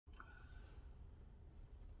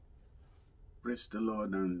Praise the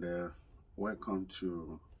Lord and welcome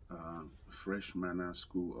to Fresh Manna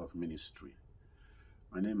School of Ministry.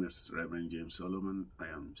 My name is Reverend James Solomon. I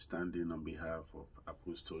am standing on behalf of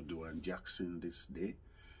Apostle Duane Jackson this day.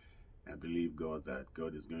 I believe that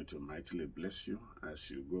God is going to mightily bless you as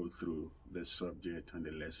you go through the subject and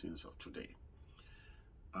the lessons of today.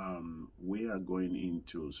 We are going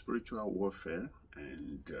into spiritual warfare,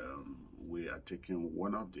 and we are taking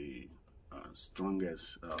one of the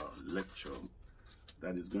strongest lecture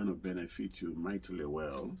that is going to benefit you mightily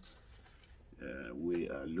well. We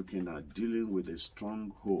are looking at dealing with the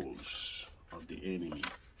strongholds of the enemy.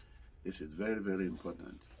 This is very, very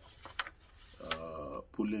important.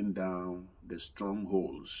 Pulling down the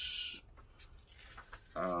strongholds.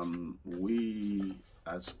 We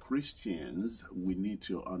as Christians, we need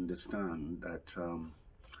to understand that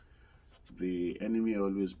the enemy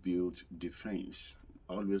always builds defense,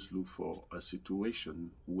 always look for a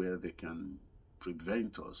situation where they can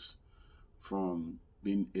prevent us from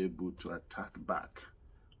being able to attack back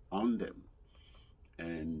on them.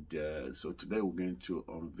 And so today we're going to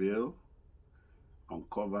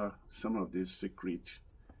uncover some of these secrets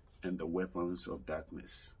and the weapons of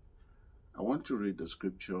darkness. I want to read the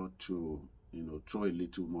scripture to throw a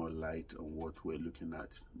little more light on what we're looking at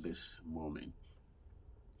this moment.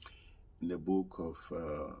 In the book of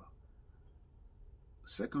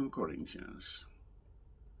 2 Corinthians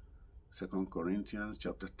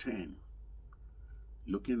chapter 10,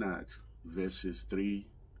 looking at verses 3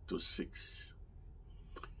 to 6.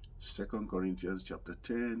 2 Corinthians chapter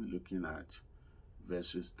 10, looking at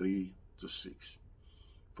verses 3 to 6.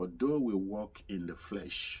 For though we walk in the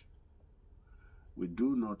flesh, we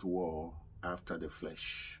do not war after the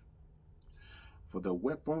flesh. For the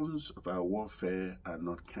weapons of our warfare are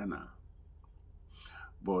not carnal,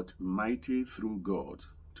 but mighty through God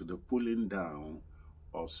to the pulling down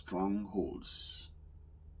of strongholds.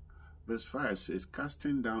 Verse 5 says,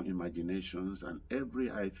 casting down imaginations and every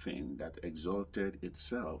high thing that exalted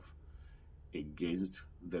itself against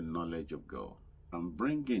the knowledge of God, and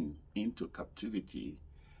bringing into captivity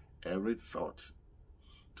every thought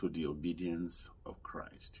to the obedience of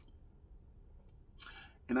Christ.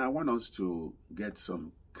 And I want us to get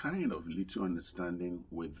some kind of little understanding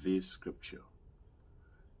with this scripture.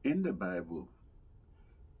 In the Bible,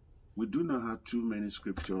 we do not have too many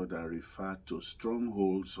scriptures that refer to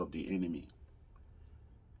strongholds of the enemy.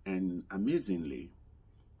 And amazingly,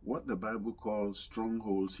 what the Bible calls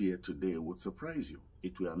strongholds here today would surprise you.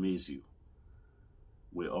 It will amaze you.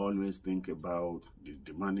 We always think about the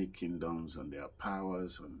demonic kingdoms and their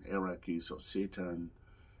powers and hierarchies of Satan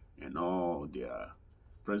and all their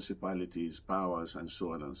principalities, powers, and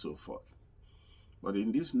so on and so forth. But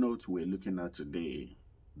in this note we're looking at today,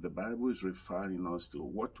 the Bible is referring us to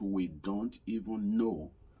what we don't even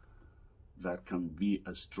know that can be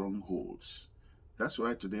a strongholds. That's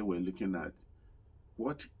why today we're looking at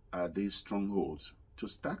what are these strongholds. To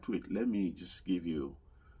start with, let me just give you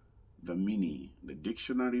the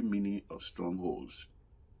dictionary meaning of strongholds.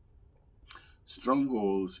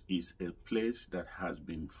 Strongholds is a place that has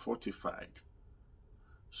been fortified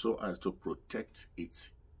so as to protect it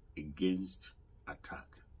against attack.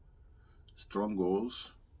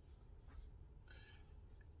 Strongholds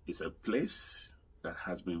is a place that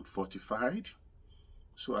has been fortified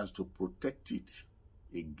so as to protect it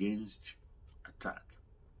against attack.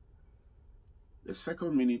 The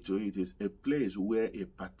second meaning to it is a place where a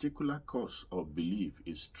particular cause or belief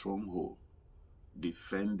is stronghold,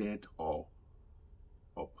 defended or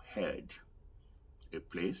upheld. A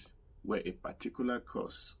place where a particular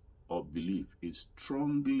cause or belief is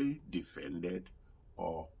strongly defended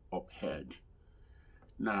or upheld.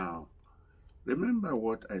 Now, remember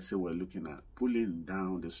what I said we're looking at, pulling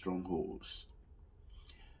down the strongholds.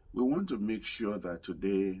 We want to make sure that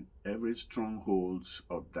today every strongholds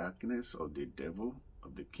of darkness, of the devil,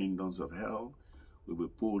 of the kingdoms of hell will be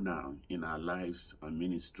pulled down in our lives and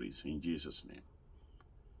ministries in Jesus' name.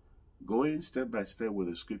 Going step by step with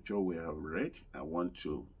the scripture we have read, I want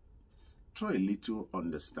to try a little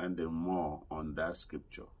understanding more on that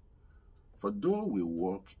scripture. For though we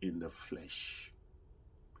walk in the flesh,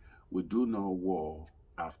 we do not war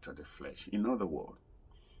after the flesh. In other words,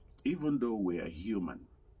 even though we are human,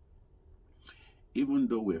 even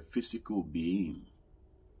though we're physical being,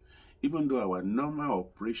 even though our normal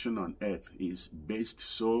operation on earth is based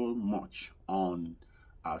so much on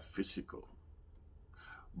our physical,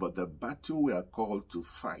 but the battle we are called to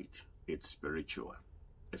fight, it's spiritual.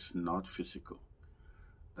 It's not physical.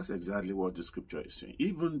 That's exactly what the scripture is saying.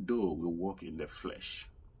 Even though we walk in the flesh,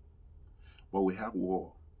 but we have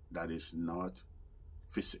war that is not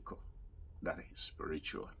physical, that is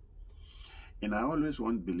spiritual. And I always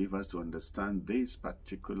want believers to understand this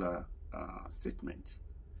particular statement.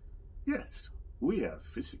 Yes, we are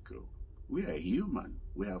physical. We are human.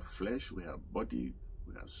 We have flesh, we have body,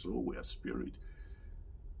 we have soul, we have spirit.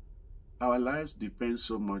 Our lives depend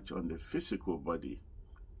so much on the physical body.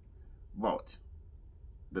 But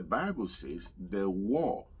the Bible says the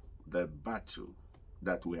war, the battle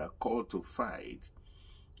that we are called to fight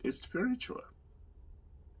is spiritual.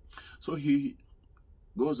 So he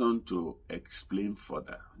goes on to explain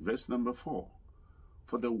further. Verse number 4.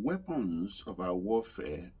 For the weapons of our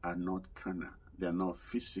warfare are not carnal. They are not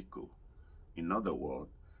physical. In other words,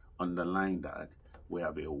 underline that we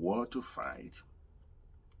have a war to fight.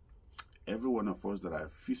 Every one of us that are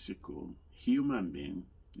physical, human being,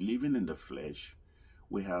 living in the flesh,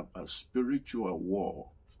 we have a spiritual war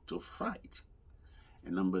to fight.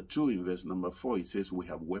 And number 2, in verse number 4, it says we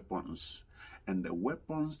have weapons. And the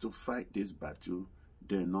weapons to fight this battle,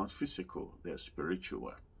 they're not physical, they're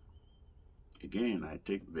spiritual. Again, I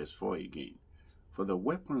take verse 4 again. For the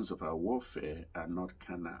weapons of our warfare are not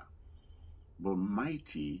carnal, but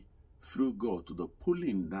mighty through God to the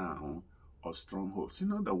pulling down of strongholds.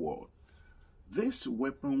 In other words, this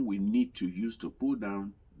weapon we need to use to pull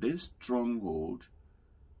down this stronghold,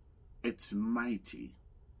 it's mighty.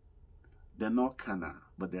 They're not carnal,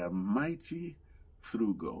 but they are mighty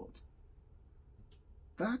through God.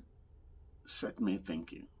 That set me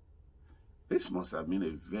thinking. This must have been a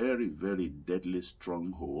very, very deadly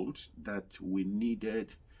stronghold that we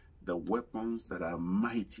needed the weapons that are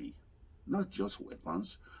mighty. Not just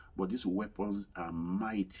weapons, but these weapons are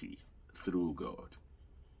mighty through God.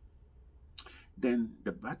 Then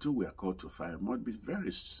the battle we are called to fight must be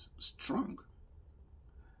very strong.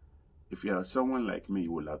 If you are someone like me,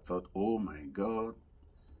 you will have thought, oh my God,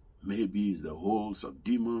 maybe it's the hosts of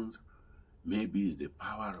demons, maybe it's the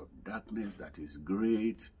power of darkness that is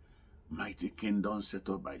great, mighty kingdom set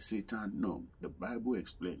up by Satan. No, the Bible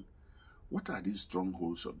explains what are these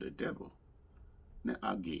strongholds of the devil. Now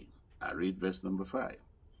again, I read verse number 5.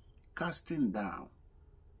 Casting down,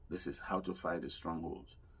 this is how to fight the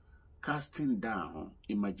strongholds. Casting down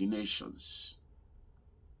imaginations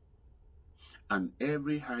and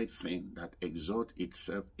every high thing that exalts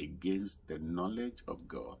itself against the knowledge of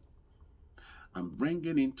God, and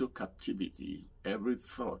bringing into captivity every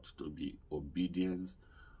thought to the obedience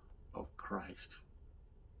of Christ.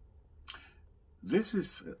 This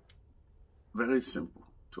is very simple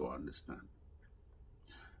to understand.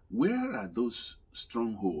 Where are those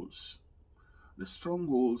strongholds? The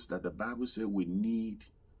strongholds that the Bible says we need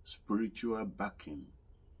spiritual backing,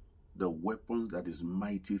 the weapons that is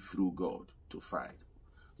mighty through God to fight.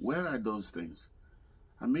 Where are those things?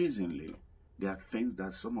 Amazingly, there are things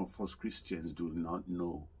that some of us Christians do not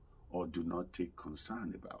know or do not take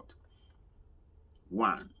concern about.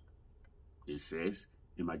 1, it says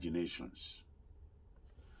imaginations.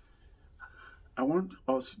 I want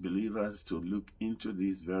us believers to look into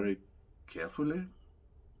this very carefully,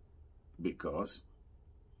 because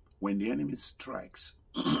when the enemy strikes,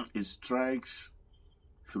 it strikes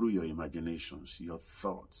through your imaginations, your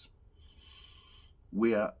thoughts.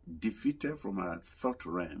 We are defeated from our thought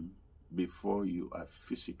realm before you are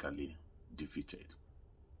physically defeated.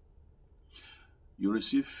 You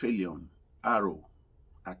receive failure, arrow,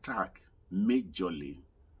 attack majorly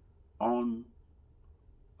on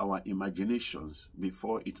our imaginations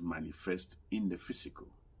before it manifests in the physical.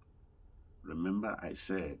 Remember, I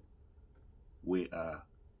said we are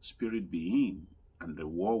spirit being, and the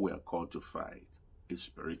war we are called to fight is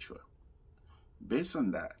spiritual. Based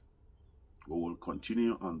on that, we will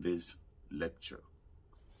continue on this lecture.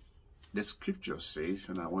 The scripture says,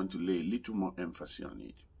 and I want to lay a little more emphasis on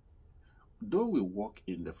it, though we walk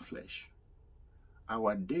in the flesh,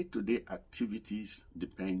 our day-to-day activities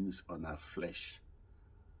depends on our flesh.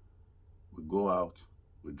 We go out,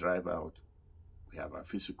 we drive out, we have our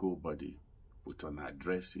physical body, put on our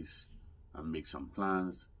dresses, and make some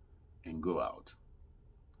plans, and go out.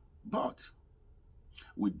 But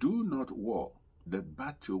we do not war the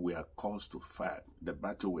battle we are called to fight, the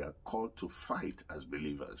battle we are called to fight as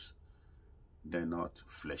believers. They're not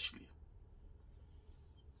fleshly.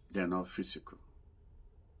 They're not physical.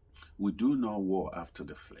 We do not war after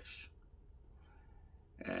the flesh.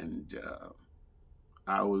 And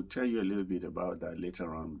I will tell you a little bit about that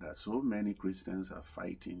later on, that so many Christians are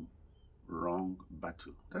fighting wrong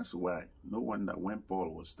battle. That's why, no wonder when Paul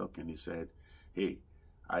was talking, he said, hey,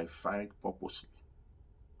 I fight purposely,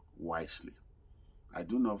 wisely. I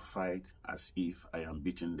do not fight as if I am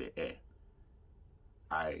beating the air.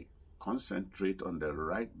 I concentrate on the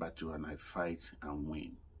right battle and I fight and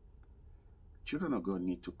win. Children of God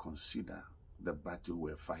need to consider the battle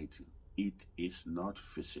we're fighting. it is not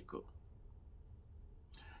physical.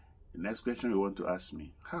 The next question you want to ask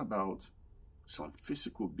me, how about some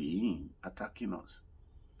physical being attacking us?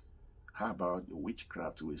 How about the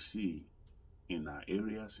witchcraft we see in our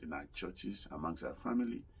areas, in our churches, amongst our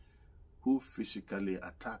family, who physically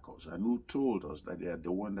attack us and who told us that they are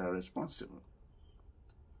the one that are responsible?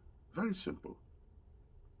 Very simple.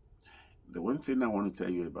 The one thing I want to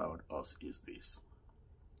tell you about us is this.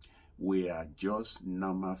 We are just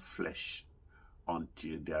normal flesh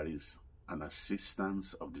until there is an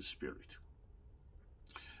assistance of the Spirit.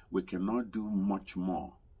 We cannot do much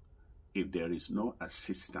more if there is no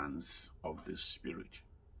assistance of the Spirit.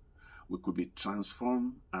 We could be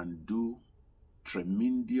transformed and do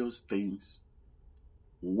tremendous things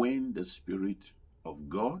when the Spirit of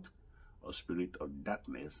God or Spirit of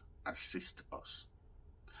darkness assists us.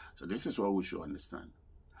 So this is what we should understand.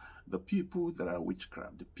 The people that are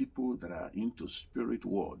witchcraft, the people that are into spirit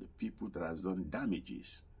war, the people that has done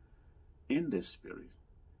damages in the spirit,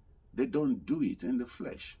 they don't do it in the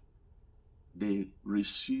flesh. They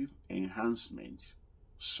receive enhancement,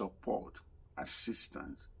 support,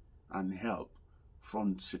 assistance, and help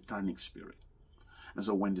from satanic spirit. And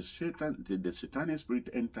so when the satanic spirit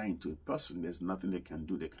enter into a person, there's nothing they can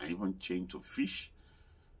do. They can even change to fish.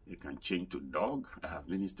 They can change to dog. I have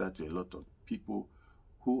ministered to a lot of people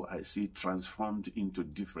who I see transformed into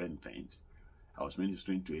different things. I was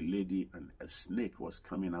ministering to a lady and a snake was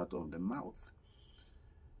coming out of the mouth.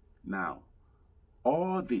 Now,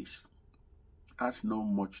 all this has not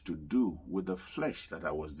much to do with the flesh that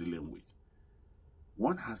I was dealing with.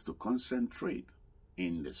 One has to concentrate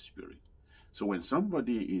in the spirit. So when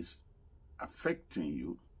somebody is affecting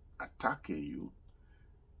you, attacking you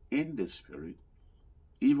in the spirit,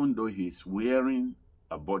 even though he's wearing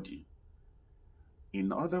a body,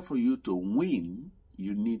 in order for you to win,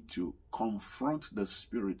 you need to confront the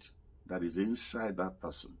spirit that is inside that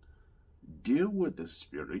person. Deal with the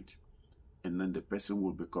spirit, and then the person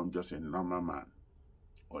will become just a normal man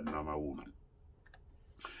or normal woman.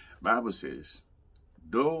 Bible says,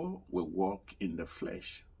 though we walk in the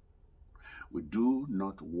flesh, we do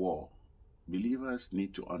not war. Believers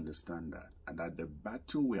need to understand that, and that the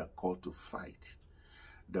battle we are called to fight,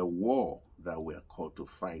 the war that we are called to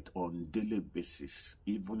fight on a daily basis,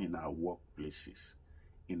 even in our workplaces,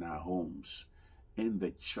 in our homes, in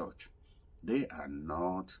the church, they are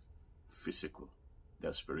not physical,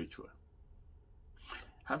 they're spiritual.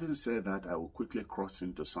 Having said that, I will quickly cross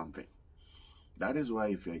into something. That is why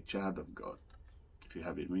if you're a child of God, if you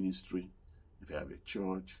have a ministry, if you have a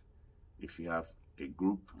church, if you have a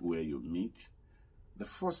group where you meet, the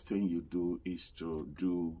first thing you do is to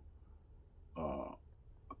do a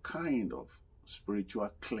kind of spiritual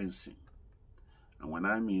cleansing. And when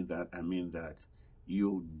I mean that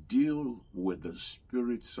you deal with the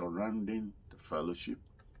spirit surrounding the fellowship.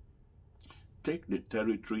 Take the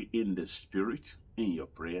territory in the spirit in your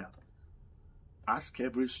prayer. Ask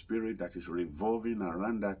every spirit that is revolving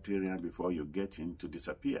around that area before you get in to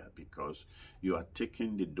disappear, because you are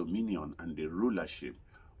taking the dominion and the rulership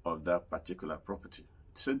of that particular property.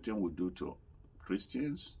 Same thing we do to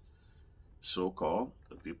Christians, so-called,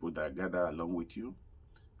 the people that gather along with you.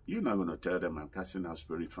 You're not going to tell them, I'm casting out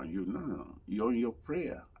spirit from you. No. You're in your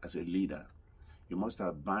prayer as a leader. You must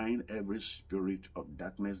bind every spirit of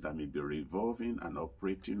darkness that may be revolving and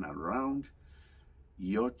operating around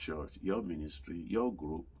your church, your ministry, your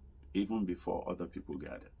group, even before other people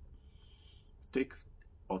gather. Take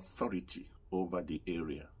authority over the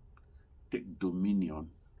area. Take dominion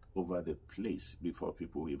over the place before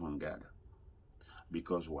people even gather.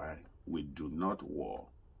 Because why? We do not war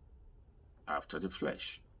after the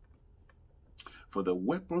flesh. For the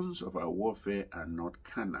weapons of our warfare are not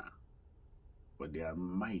carnal, but they are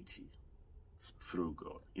mighty through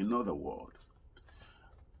God. In other words,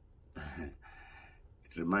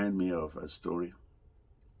 it reminds me of a story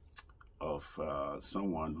of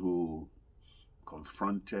someone who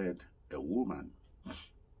confronted a woman.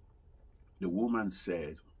 The woman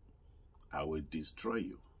said, I will destroy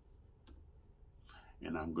you,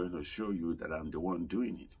 and I'm going to show you that I'm the one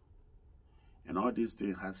doing it. And all these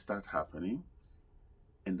things have started happening,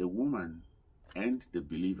 and the woman and the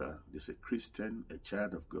believer, there's a Christian, a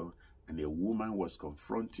child of God, and a woman was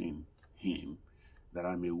confronting him that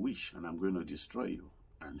I'm a witch and I'm going to destroy you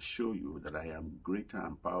and show you that I am greater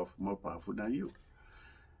and powerful, more powerful than you.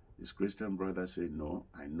 This Christian brother said, no,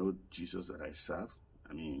 I know Jesus that I serve.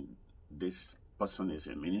 I mean, this person is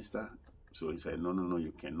a minister. So he said, no,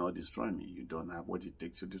 you cannot destroy me. You don't have what it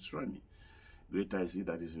takes to destroy me. Greater is he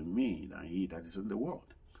that is in me than he that is in the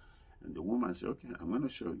world. And the woman said, okay, I'm going to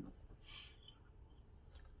show you.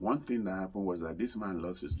 One thing that happened was that this man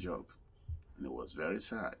lost his job. And it was very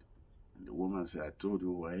sad. And the woman said, I told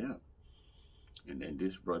you who I am. And then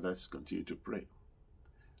these brothers continued to pray.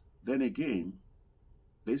 Then again,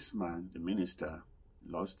 this man, the minister,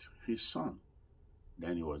 lost his son.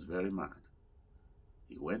 Then he was very mad.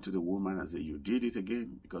 He went to the woman and said, you did it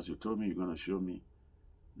again because you told me you're going to show me.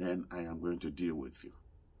 Then I am going to deal with you.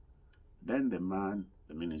 Then the man,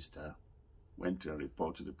 the minister, went to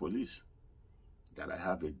report to the police that I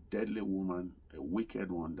have a deadly woman, a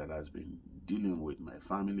wicked one that has been dealing with my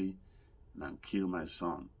family and killed my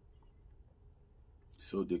son.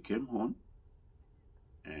 So they came home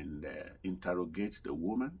and interrogate the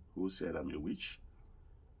woman who said, I'm a witch.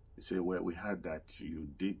 They said, well, we heard that you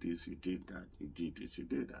did this, you did that, you did this, you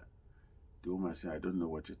did that. The woman said, I don't know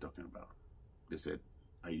what you're talking about. They said,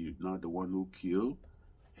 are you not the one who killed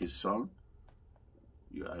his son?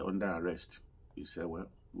 You are under arrest. He said, well,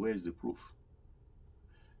 where is the proof?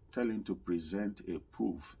 Tell him to present a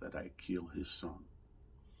proof that I killed his son.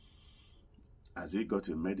 Has he got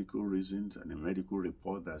a medical reason and a medical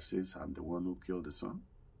report that says I'm the one who killed the son?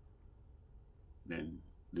 Then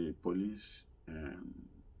the police and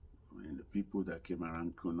the people that came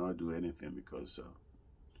around could not do anything because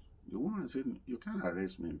the woman said, you can't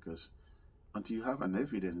arrest me because until you have an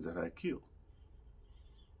evidence that I killed.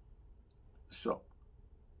 So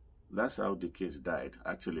that's how the case died.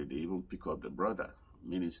 Actually, they even pick up the brother,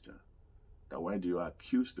 minister, that why do you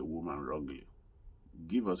accuse the woman wrongly?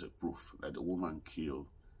 Give us a proof that the woman killed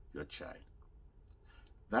your child.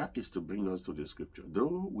 That is to bring us to the scripture.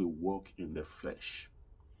 Though we walk in the flesh,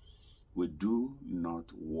 we do not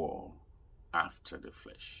war after the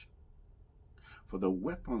flesh. For the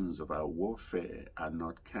weapons of our warfare are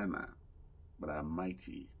not carnal, but are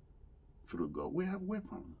mighty through God. We have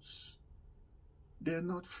weapons. They're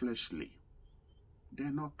not fleshly.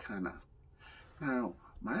 They're not carnal. Now,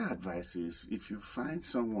 my advice is, if you find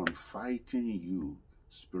someone fighting you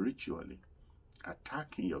spiritually,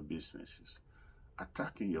 attacking your businesses,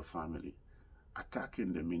 attacking your family,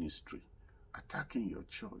 attacking the ministry, attacking your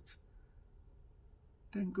church,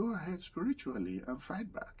 then go ahead spiritually and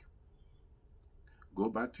fight back. Go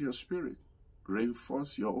back to your spirit.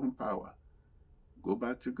 Reinforce your own power. Go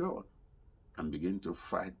back to God and begin to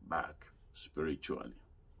fight back spiritually.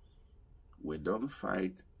 We don't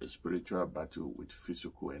fight a spiritual battle with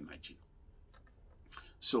physical energy.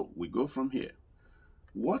 So we go from here.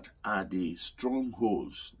 What are the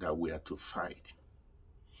strongholds that we are to fight?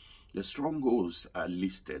 The strongholds are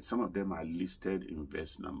listed. Some of them are listed in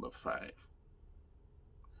verse number 5.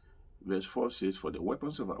 Verse 4 says, for the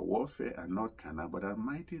weapons of our warfare are not carnal, but are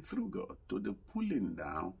mighty through God to the pulling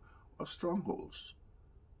down of strongholds.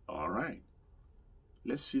 All right.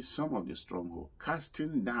 Let's see some of the strongholds.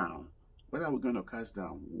 Casting down. What are we going to cast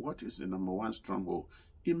down? What is the number one stronghold?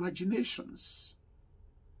 Imaginations.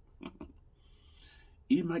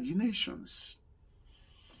 Imaginations.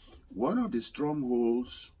 One of the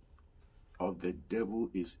strongholds of the devil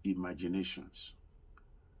is imaginations.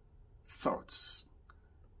 Thoughts.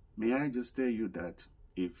 May I just tell you that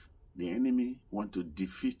if the enemy want to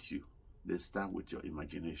defeat you, they start with your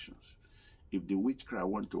imaginations. If the witchcraft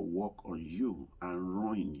want to work on you and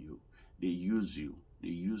ruin you, they use you. They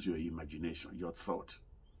use your imagination, your thought.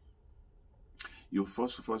 You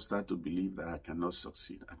first of all start to believe that I cannot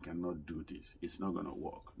succeed. I cannot do this. It's not going to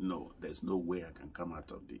work. No, there's no way I can come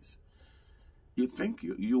out of this. You think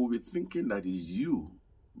you will be thinking that it's you,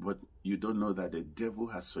 but you don't know that the devil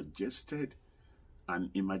has suggested an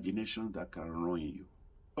imagination that can ruin you.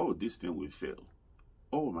 Oh, this thing will fail.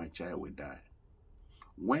 Oh, my child will die.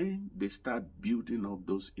 When they start building up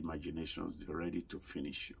those imaginations, they're ready to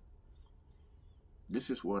finish you. This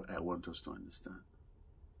is what I want us to understand.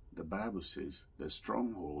 The Bible says the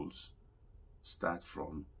strongholds start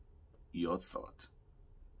from your thought,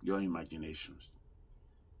 your imaginations,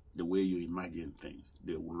 the way you imagine things.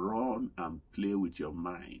 They run and play with your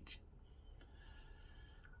mind.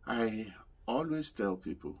 I always tell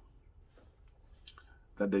people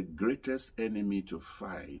that the greatest enemy to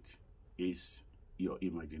fight is your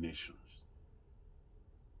imaginations.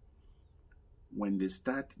 When they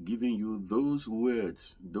start giving you those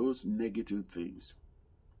words, those negative things,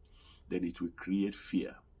 then it will create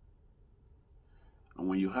fear. And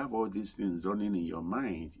when you have all these things running in your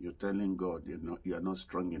mind, you're telling God, you are not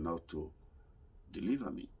strong enough to deliver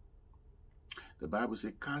me. The Bible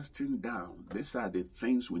says, casting down. These are the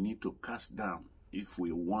things we need to cast down if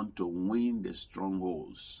we want to win the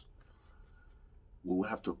strongholds. We will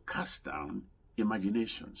have to cast down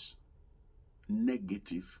imaginations,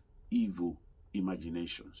 negative, evil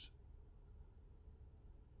imaginations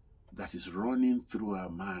that is running through our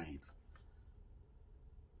minds.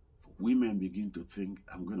 women begin to think,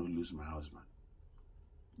 I'm going to lose my husband.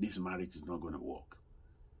 This marriage is not going to work.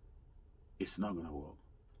 It's not going to work.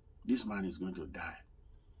 This man is going to die.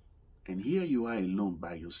 And here you are alone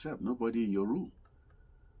by yourself, nobody in your room.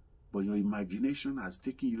 But your imagination has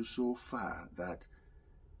taken you so far that,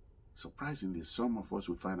 surprisingly, some of us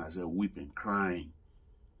will find ourselves weeping, crying,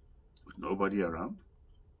 with nobody around,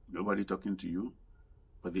 nobody talking to you.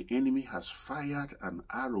 But the enemy has fired an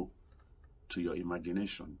arrow to your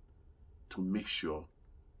imagination to make sure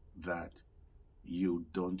that you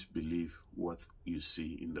don't believe what you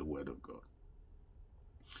see in the Word of God.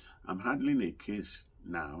 I'm handling a case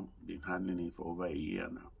now, been handling it for over a year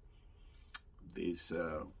now. This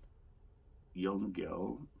young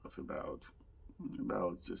girl of about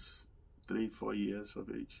just 3-4 years of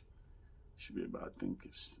age. Should be about, I think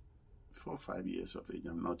it's 4 or 5 years of age.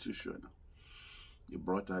 I'm not too sure now. They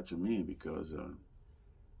brought her to me because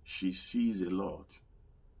she sees a lot.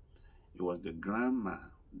 It was the grandma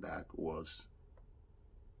that was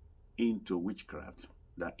into witchcraft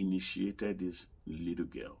that initiated this little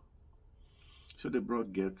girl. So they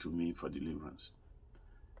brought girl to me for deliverance.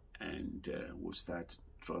 And we'll start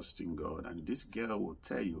trusting God. And this girl will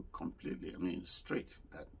tell you completely, straight,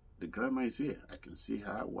 that the grandma is here. I can see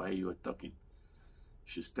her while you are talking.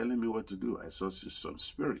 She's telling me what to do. I saw some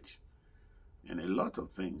spirit. And a lot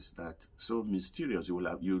of things that so mysterious.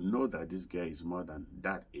 You know that this girl is more than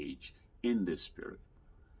that age in the spirit.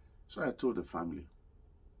 So I told the family,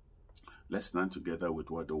 let's stand together with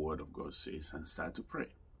what the Word of God says and start to pray.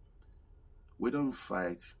 We don't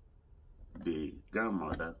fight the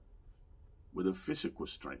grandmother with a physical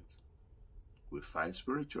strength. We fight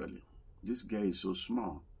spiritually. This girl is so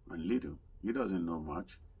small and little. He doesn't know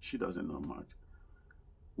much. She doesn't know much.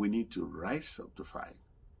 We need to rise up to fight.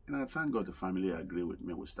 And I thank God the family agree with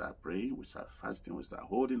me. We start praying, we start fasting, we start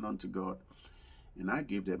holding on to God. And I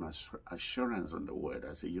give them assurance on the Word.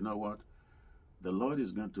 I say, you know what? The Lord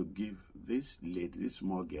is going to give this lady, this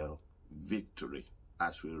small girl, victory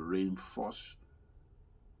as we reinforce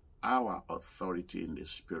our authority in the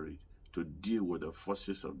spirit to deal with the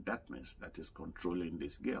forces of darkness that is controlling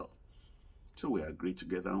this girl. So we agree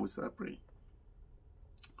together and we start praying.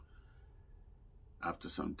 After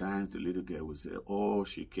some time, the little girl will say, oh,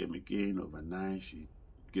 she came again overnight. She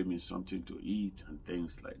gave me something to eat and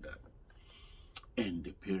things like that. And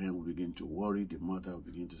the parent will begin to worry. The mother will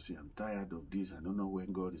begin to say, I'm tired of this. I don't know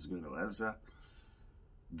when God is going to answer.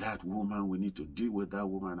 That woman, we need to deal with that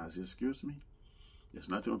woman. I say, excuse me? There's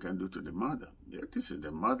nothing we can do to the mother. This is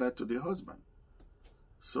the mother to the husband.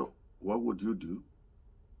 So what would you do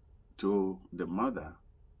to the mother,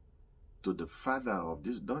 to the father of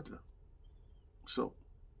this daughter? So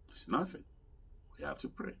it's nothing. We have to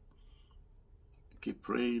pray. Keep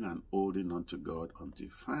praying and holding on to God until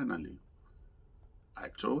finally I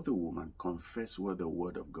told the woman, confess what the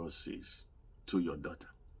Word of God says to your daughter.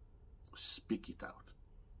 Speak it out.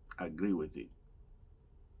 Agree with it.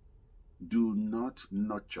 Do not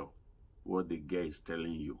nurture what the girl is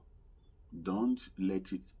telling you. Don't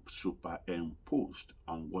let it superimpose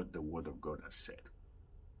on what the Word of God has said.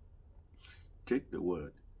 Take the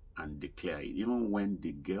word and declare it. Even when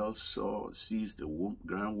the girl sees the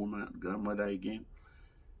grandmother again,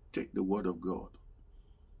 take the Word of God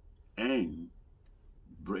and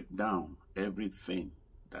break down everything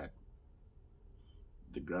that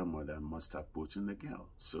the grandmother must have put in the girl.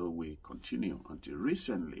 So we continue until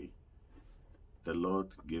recently the Lord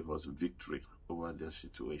gave us victory over their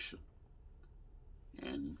situation.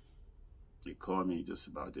 And he called me just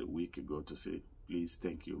about a week ago to say, please,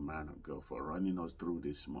 thank you, man of God, for running us through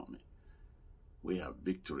this moment. We have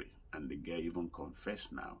victory. And the girl even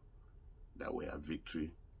confessed now that we have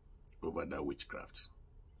victory over that witchcraft.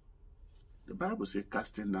 The Bible says,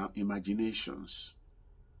 casting down imaginations.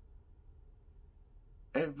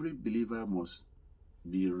 Every believer must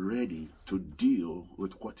be ready to deal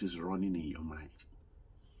with what is running in your mind.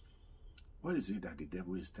 What is it that the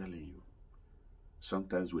devil is telling you?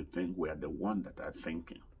 Sometimes we think we are the one that are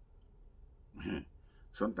thinking.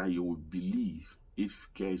 Sometimes you will believe, if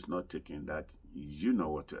care is not taken, that you know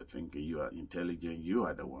what you are thinking, you are intelligent, you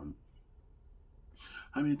are the one.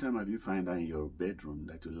 How many times have you found out in your bedroom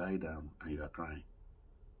that you lie down and you are crying?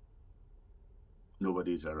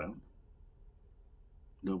 Nobody is around.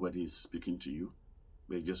 Nobody is speaking to you.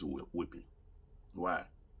 They're just weeping. Why?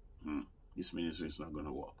 This ministry is not going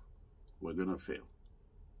to work. We're going to fail.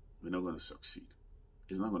 We're not going to succeed.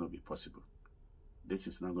 It's not going to be possible. This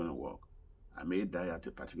is not going to work. I may die at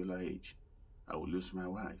a particular age. I will lose my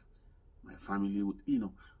wife. My family would,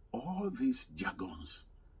 all these jargons,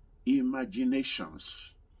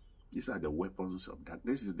 imaginations. These are the weapons of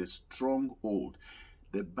darkness. This is the stronghold.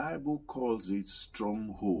 The Bible calls it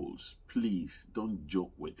strongholds. Please don't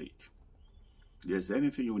joke with it. If there's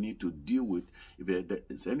anything you need to deal with, if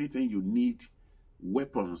there's anything you need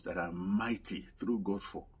weapons that are mighty through God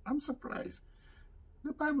for, I'm surprised.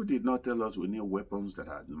 The Bible did not tell us we need weapons that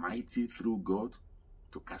are mighty through God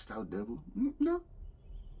to cast out devil. No.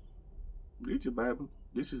 Read the Bible.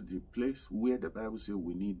 This is the place where the Bible says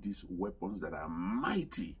we need these weapons that are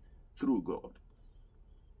mighty through God.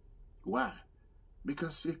 Why?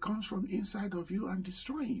 Because it comes from inside of you and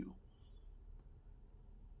destroying you.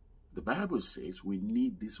 The Bible says we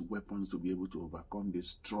need these weapons to be able to overcome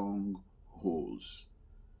these strongholds.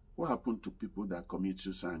 What happened to people that commit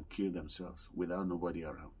suicide and kill themselves without nobody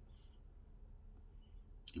around?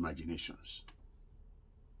 Imaginations.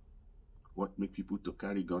 What make people to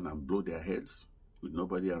carry gun and blow their heads with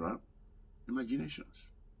nobody around? Imaginations.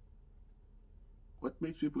 What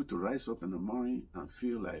makes people to rise up in the morning and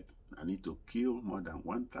feel like I need to kill more than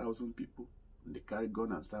 1,000 people? And they carry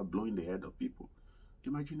gun and start blowing the head of people?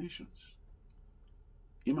 Imaginations.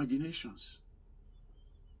 Imaginations.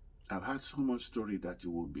 I've had so much story that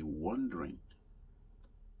you will be wondering.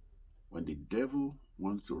 When the devil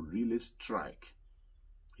wants to really strike,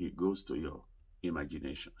 he goes to your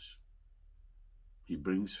imaginations. He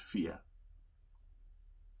brings fear.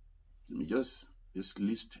 Let me just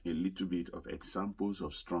list a little bit of examples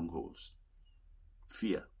of strongholds.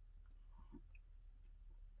 Fear.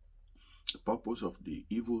 The purpose of the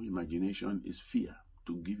evil imagination is fear,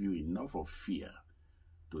 to give you enough of fear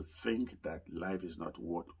to think that life is not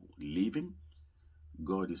worth living.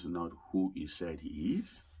 God is not who he said he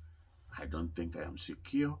is. I don't think I am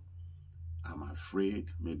secure. I'm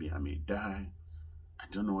afraid maybe I may die. I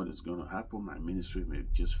don't know what is going to happen. My ministry may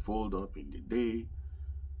just fold up in the day.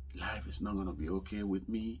 Life is not going to be okay with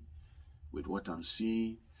me, with what I'm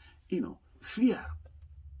seeing. Fear.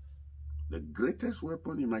 The greatest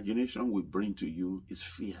weapon imagination will bring to you is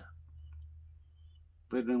fear.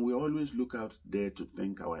 Brethren, we always look out there to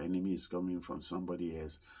think our enemy is coming from somebody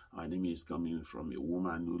else. Our enemy is coming from a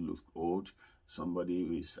woman who looks old. Somebody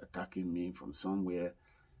who is attacking me from somewhere.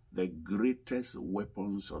 The greatest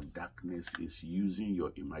weapons of darkness is using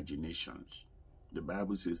your imaginations. The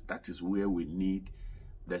Bible says that is where we need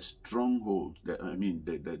the stronghold.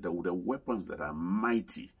 The weapons that are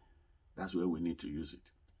mighty. That's where we need to use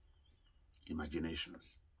it. Imaginations.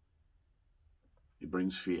 It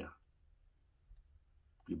brings fear.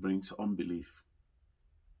 It brings unbelief.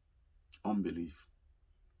 Unbelief.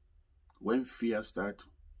 When fear starts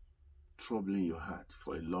troubling your heart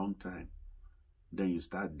for a long time, then you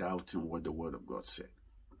start doubting what the Word of God said.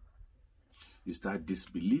 You start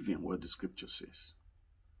disbelieving what the Scripture says.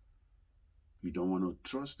 You don't want to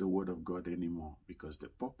trust the Word of God anymore, because the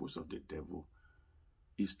purpose of the devil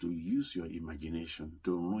is to use your imagination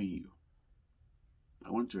to ruin you.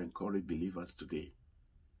 I want to encourage believers today.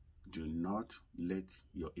 Do not let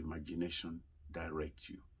your imagination direct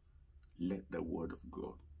you. Let the Word of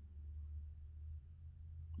God,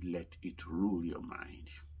 let it rule your mind.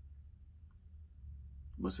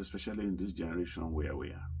 Most especially in this generation where we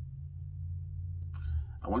are.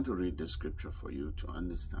 I want to read the scripture for you to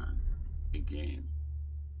understand again.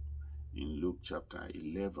 In Luke chapter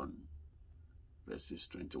 11, verses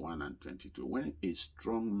 21 and 22. When a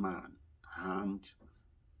strong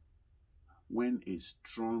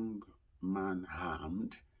man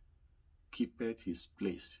harmed keepeth his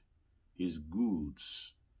place, his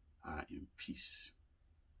goods are in peace.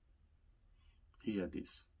 Hear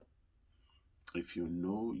this. If you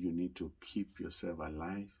know you need to keep yourself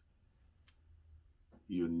alive,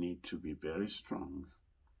 you need to be very strong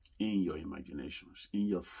in your imaginations, in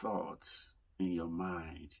your thoughts, in your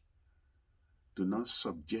mind. Do not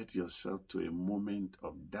subject yourself to a moment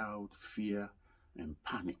of doubt, fear, and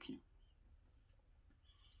panicking.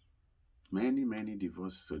 Many, many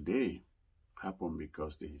divorces today happen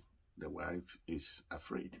because the wife is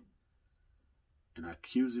afraid and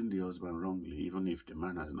accusing the husband wrongly, even if the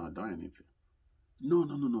man has not done anything. No.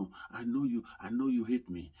 I know you hate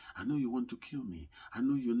me. I know you want to kill me. I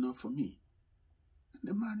know you're not for me. And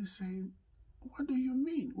the man is saying, what do you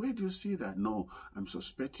mean? Where do you see that? No, I'm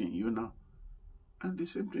suspecting you now. And the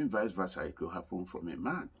same thing, vice versa, it could happen from a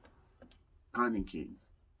man. Panicking,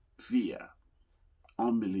 fear,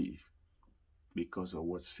 unbelief, because of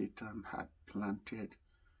what Satan had planted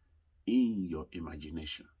in your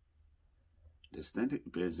imagination. If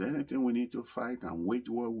there's anything we need to fight and wage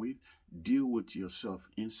war with, deal with yourself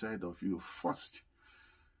inside of you first.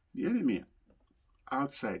 The enemy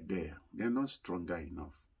outside there, they're not stronger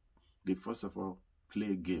enough. They first of all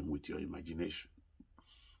play a game with your imagination,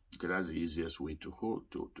 because that's the easiest way to hold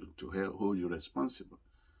you responsible.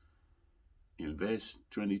 in verse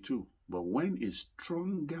 22. But when a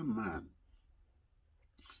stronger man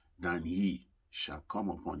than he shall come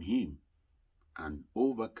upon him and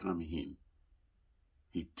overcome him,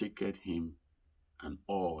 he taketh him and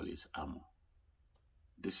all his armor.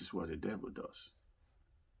 This is what the devil does.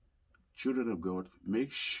 Children of God,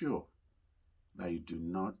 make sure that you do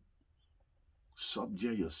not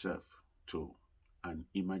subject yourself to an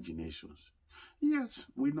imaginations.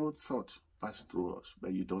 Yes, we know thought pass through us,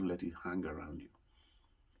 but you don't let it hang around you.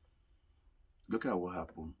 Look at what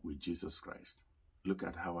happened with Jesus Christ. Look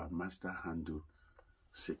at how our master handled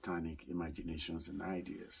satanic imaginations and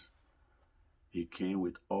ideas. He came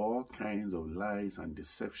with all kinds of lies and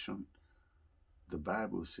deception. The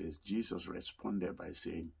Bible says Jesus responded by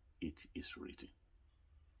saying, "It is written."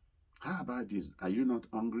 How about this? Are you not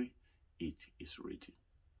hungry? It is written.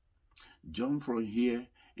 Jump from here,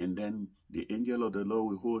 and then the angel of the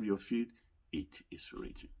Lord will hold your feet. It is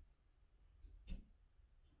written.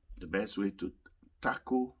 The best way to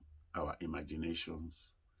tackle our imaginations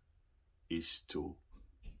is to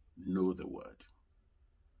know the word.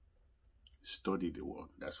 Study the word.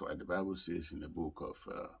 That's why the Bible says in the book of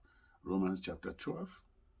Romans chapter 12,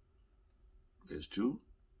 verse 2,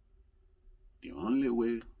 the only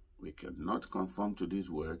way we cannot conform to this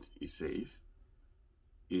word, it says,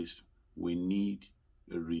 is we need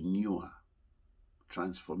a renewal,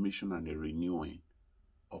 transformation and a renewing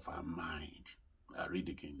of our mind. I read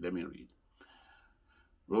again. Let me read.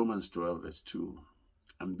 Romans 12 verse 2.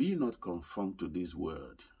 And be not conformed to this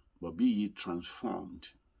world, but be ye transformed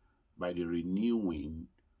by the renewing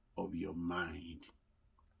of your mind.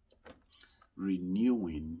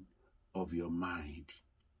 Renewing of your mind.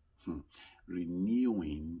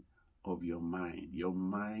 Renewing of your mind. Your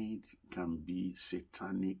mind can be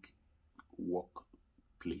satanic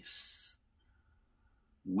workplace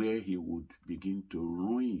where he would begin to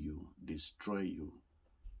ruin you, destroy you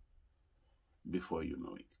before you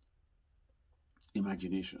know it.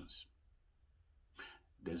 Imaginations.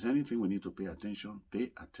 If there's anything we need to pay attention,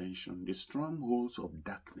 pay attention. The strongholds of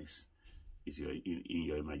darkness is in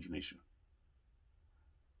your imagination.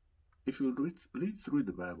 If you read through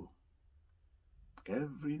the Bible,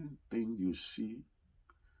 everything you see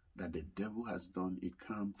that the devil has done, it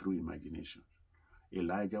comes through imagination.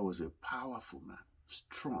 Elijah was a powerful man,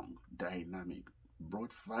 strong, dynamic,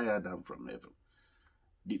 brought fire down from heaven.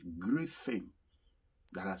 Did great thing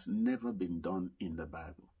that has never been done in the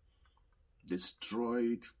Bible.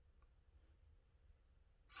 Destroyed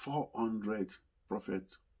 400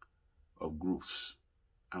 prophets of Grus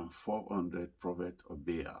and 400 prophets of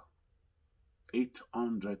Baal.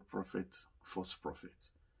 800 prophets, false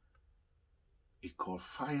prophets. It called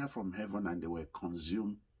fire from heaven and they were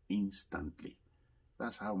consumed instantly.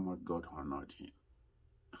 That's how much God honored him.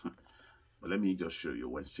 But let me just show you.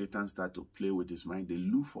 When Satan started to play with his mind, they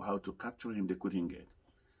look for how to capture him. They couldn't get.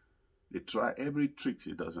 They try every trick.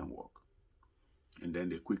 It doesn't work. And then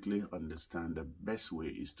they quickly understand the best way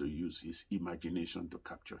is to use his imagination to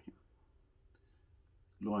capture him.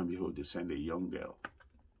 Lo and behold, they send a young girl.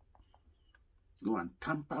 Go and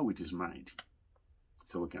tamper with his mind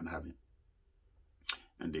so we can have him.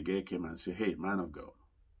 And the girl came and said, "Hey, man of God,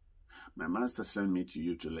 my master sent me to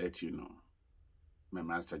you to let you know, my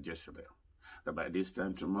master Jezebel, that by this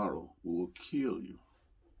time tomorrow we will kill you."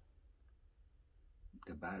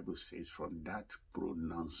 The Bible says from that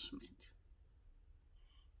pronouncement,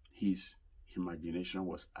 his imagination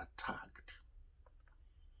was attacked.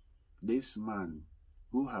 This man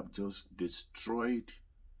who have just destroyed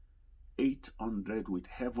 800 with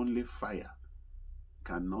heavenly fire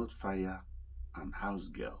cannot fire an house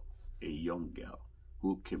girl, a young girl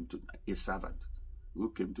who came to, a servant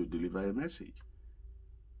who came to deliver a message.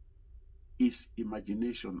 His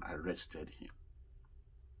imagination arrested him.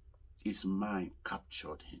 His mind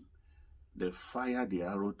captured him. They fired the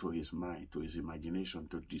arrow to his mind, to his imagination,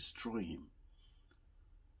 to destroy him.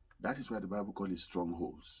 That is why the Bible calls it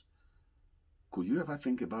strongholds. Could you ever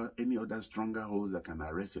think about any other stronger holds that can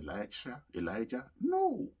arrest Elijah?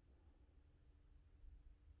 No.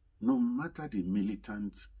 No matter the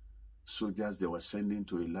militant soldiers they were sending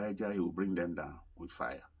to Elijah, he will bring them down with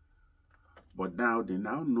fire. But now they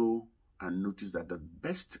now know and notice that the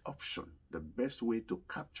best option, the best way to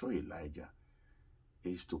capture Elijah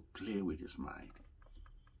is to play with his mind.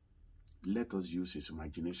 Let us use his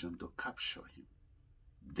imagination to capture him.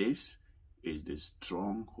 This is the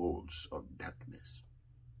strongholds of darkness.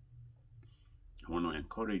 I want to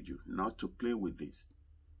encourage you not to play with this.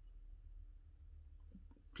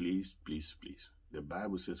 Please, please, please. The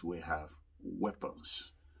Bible says we have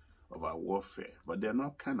weapons of our warfare, but they're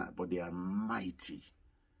not carnal, but they are mighty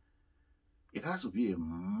It has to be a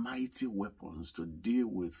mighty weapon to deal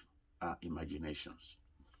with our imaginations.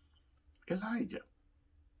 Elijah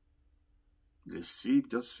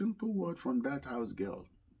received just simple word from that house girl.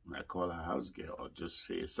 I call her house girl, or just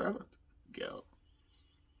say a servant girl.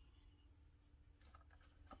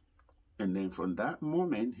 And then from that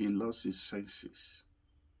moment, he lost his senses.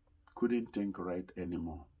 Couldn't think right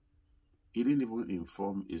anymore. He didn't even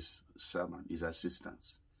inform his servant, his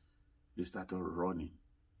assistants. He started running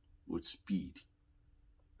with speed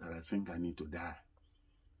that I think I need to die.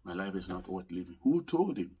 My life is not worth living. Who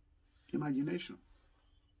told him? Imagination.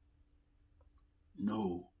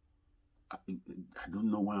 No, I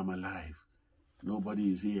don't know why I'm alive.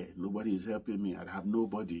 Nobody is here. Nobody is helping me. I have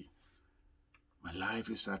nobody. My life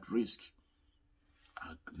is at risk.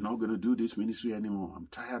 I'm not going to do this ministry anymore. I'm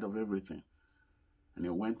tired of everything. And he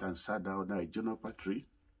went and sat down under a juniper tree.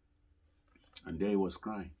 And there he was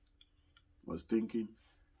crying. He was thinking,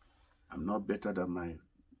 I'm not better than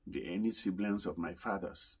any siblings of my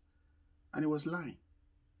fathers. And he was lying.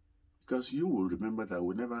 Because you will remember that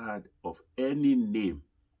we never heard of any name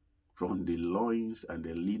from the loins and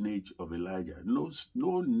the lineage of Elijah.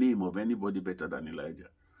 No name of anybody better than Elijah.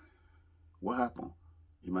 What happened?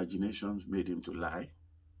 Imaginations made him to lie,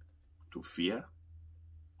 to fear,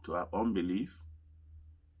 to have unbelief,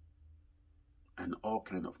 and all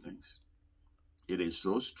kinds of things. It is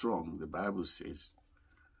so strong, the Bible says,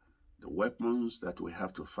 the weapons that we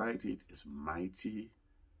have to fight it is mighty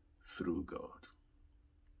through God.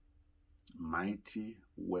 Mighty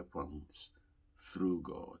weapons through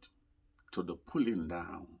God to the pulling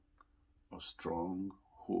down of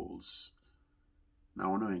strongholds. Now, I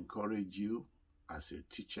want to encourage you as a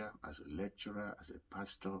teacher, as a lecturer, as a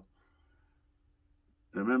pastor.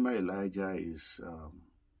 Remember, Elijah is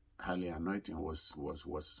highly anointing, was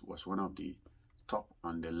one of the top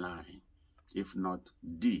on the line, if not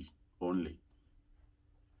the only,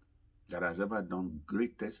 that has ever done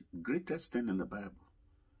greatest thing in the Bible.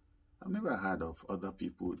 I've never heard of other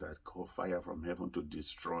people that call fire from heaven to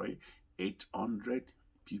destroy 800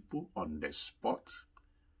 people on the spot.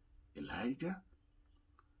 Elijah,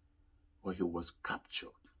 or he was captured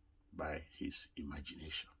by his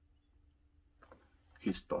imagination,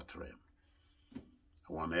 his thought realm.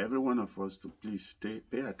 I want every one of us to please pay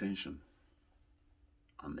attention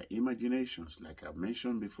on the imaginations, like I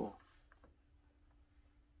mentioned before.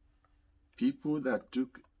 People that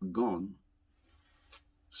took gun,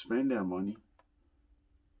 spend their money,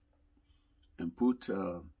 and put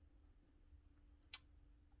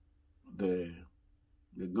the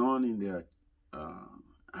gun in their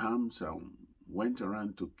arms and went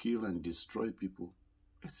around to kill and destroy people.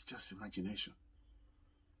 It's just imagination.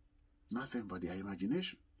 Nothing but their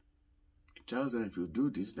imagination. It tells them if you do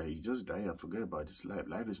this, that you just die and forget about this life.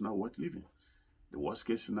 Life is not worth living. The worst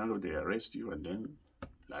case scenario, they arrest you and then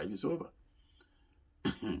life is over.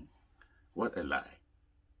 What a lie.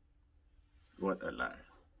 What a lie.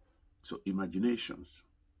 So imaginations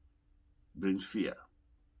brings fear,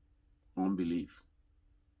 unbelief,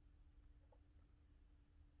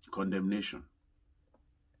 condemnation.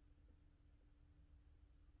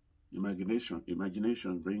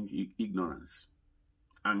 Imagination brings ignorance,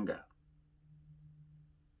 anger,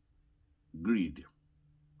 greed,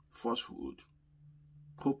 falsehood,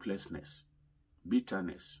 hopelessness,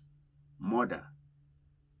 bitterness, murder.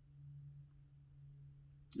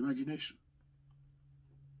 Imagination.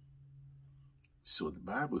 So the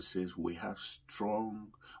Bible says we have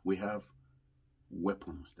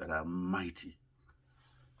weapons that are mighty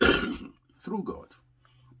through God.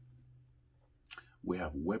 We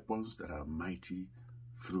have weapons that are mighty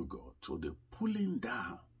through God. So the pulling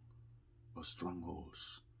down of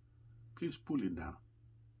strongholds. Please pull it down.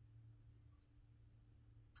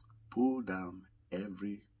 Pull down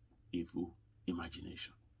every evil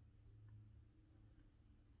imagination.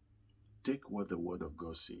 Take what the Word of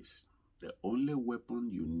God says. The only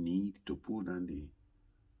weapon you need to pull down the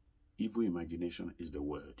evil imagination is the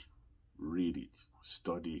Word. Read it,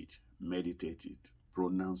 study it, meditate it,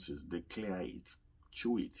 pronounce it, declare it,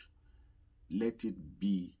 chew it. Let it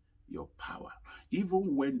be your power.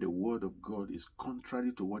 Even when the Word of God is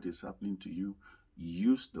contrary to what is happening to you,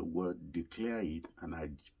 use the Word, declare it, and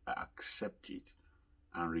accept it,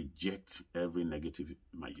 and reject every negative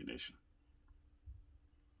imagination.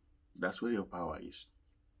 That's where your power is.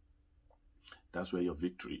 That's where your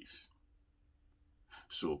victory is.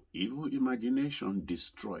 So evil imagination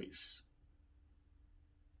destroys,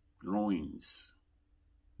 ruins,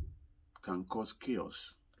 can cause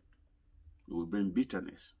chaos. It will bring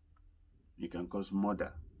bitterness. It can cause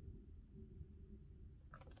murder,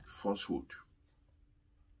 falsehood,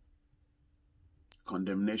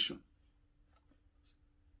 condemnation,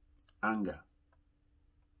 anger,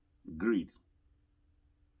 greed,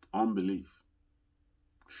 unbelief,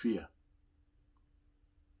 fear.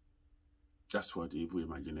 That's what evil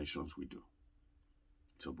imaginations will do.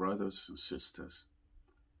 So brothers and sisters,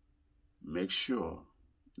 make sure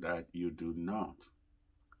that you do not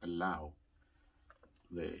allow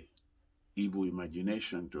the evil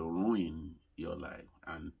imagination to ruin your life,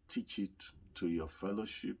 and teach it to your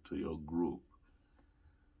fellowship, to your group.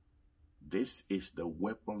 This is the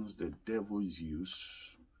weapons the devils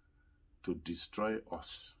use to destroy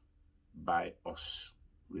us, by us,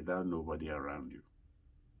 without nobody around you.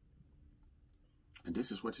 And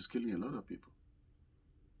this is what is killing a lot of people.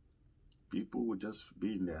 People will just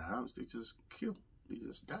be in their house, they just kill, they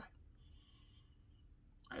just die.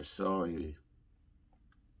 I saw a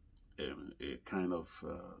kind of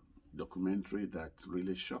documentary that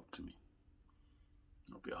really shocked me.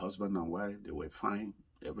 Of a husband and wife, they were fine,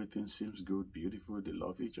 everything seems good, beautiful, they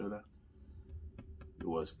love each other. It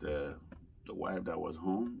was the wife that was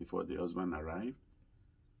home before the husband arrived,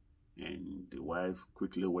 and the wife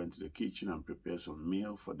quickly went to the kitchen and prepared some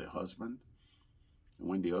meal for the husband. And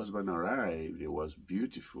when the husband arrived, it was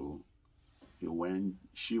beautiful.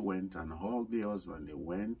 She went and hugged the husband. They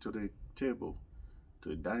went to the table, to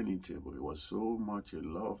the dining table. It was so much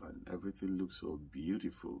in love, and everything looked so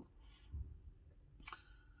beautiful.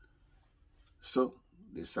 So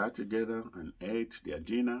they sat together and ate their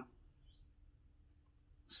dinner,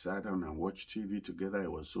 sat down and watched TV together.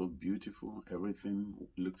 It was so beautiful. Everything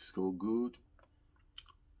looked so good.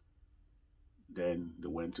 Then they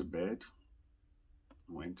went to bed,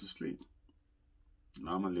 went to sleep.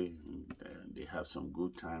 Normally, they have some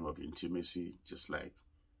good time of intimacy, just like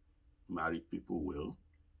married people will.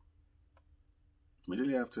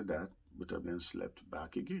 Immediately after that, both of them slept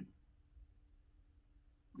back again.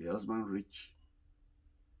 The husband reached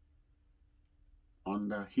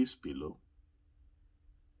under his pillow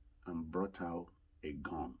and brought out a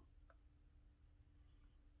gun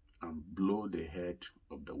and blew the head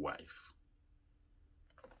of the wife.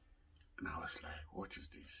 And I was like, what is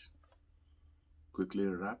this? Quickly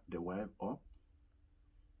wrap the wife up,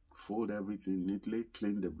 fold everything neatly,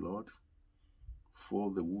 clean the blood,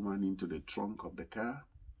 fold the woman into the trunk of the car,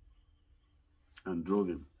 and drove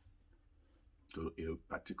him to a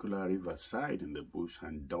particular riverside in the bush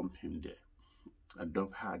and dumped him there, and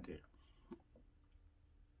dumped her there.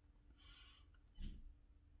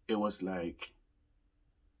 It was like,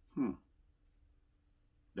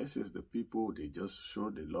 this is the people, they just show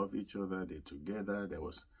they love each other, they're together.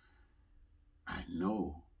 I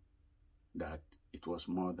know that it was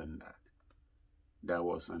more than that. There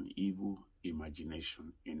was an evil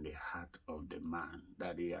imagination in the heart of the man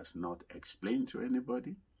that he has not explained to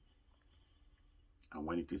anybody. And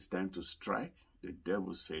when it is time to strike, the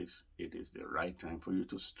devil says it is the right time for you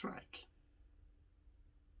to strike.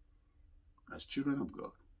 As children of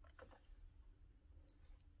God,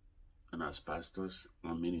 and as pastors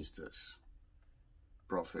and ministers,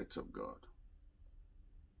 prophets of God,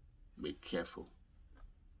 be careful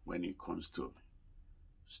when it comes to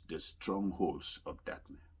the strongholds of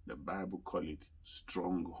darkness. The Bible calls it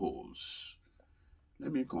strongholds.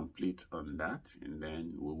 Let me complete on that, and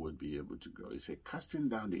then we will be able to go. It says, casting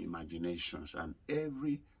down the imaginations and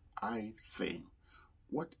every high thing,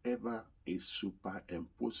 whatever is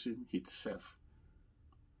superimposing itself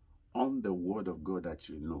on the word of God that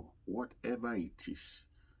you know, whatever it is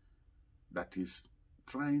that is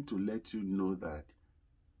trying to let you know that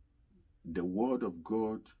the word of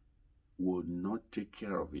God will not take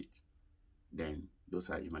care of it, then those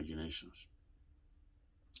are imaginations.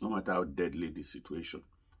 No matter how deadly the situation,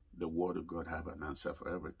 the word of God have an answer for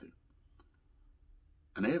everything.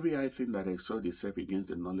 And every high thing that exalts itself against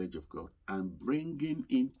the knowledge of God, and bringing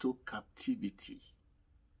into captivity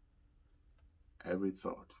every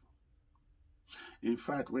thought. In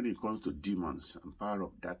fact, when it comes to demons and power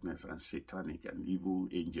of darkness and satanic and evil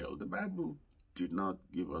angel, the Bible did not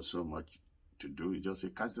give us so much to do. It just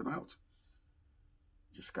said, cast them out.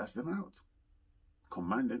 Just cast them out.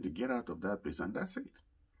 Command them to get out of that place, and that's it.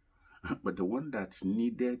 But the one that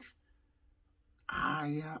needed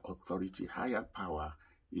higher authority, higher power,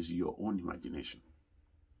 is your own imagination.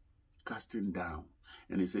 Casting down.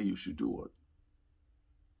 And he said you should do what?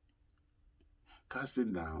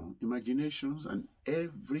 Casting down imaginations and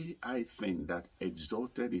every high thing that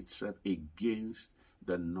exalted itself against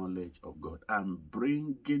the knowledge of God, and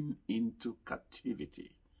bringing into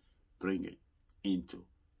captivity. Bring it into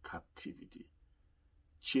captivity.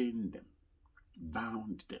 Chain them.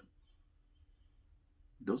 Bound them.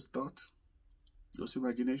 Those thoughts, those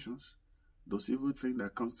imaginations, those evil things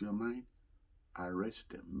that comes to your mind, arrest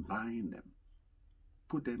them, bind them,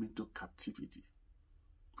 put them into captivity,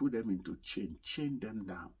 put them into chain them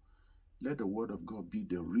down. Let the word of God be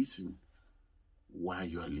the reason why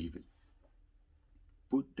you are living.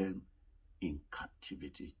 Put them in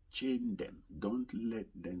captivity, chain them. Don't let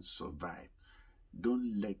them survive.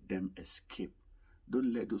 Don't let them escape.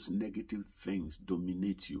 Don't let those negative things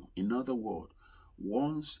dominate you. In other words,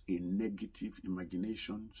 once a negative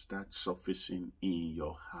imagination starts surfacing in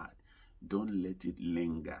your heart, don't let it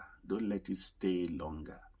linger. Don't let it stay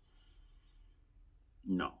longer.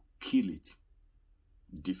 No, kill it,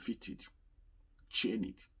 defeat it, chain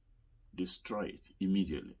it, destroy it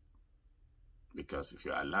immediately. Because if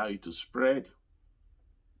you allow it to spread,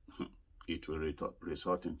 it will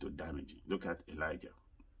result into damaging. Look at Elijah,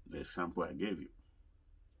 the example I gave you.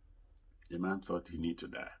 The man thought he needed to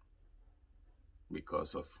die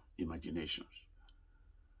because of imaginations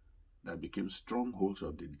that became strongholds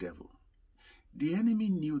of the devil. The enemy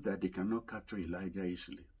knew that they cannot capture Elijah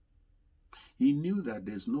easily. He knew that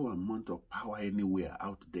there's no amount of power anywhere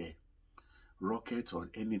out there, rockets or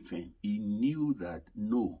anything. He knew that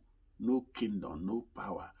no kingdom, no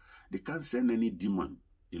power. They can't send any demon.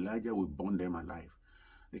 Elijah will burn them alive.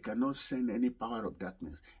 They cannot send any power of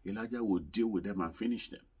darkness. Elijah will deal with them and finish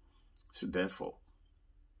them. So therefore,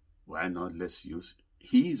 why not let's use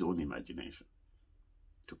his own imagination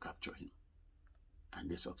to capture him? And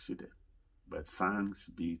they succeeded. But thanks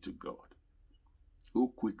be to God, who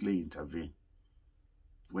quickly intervened,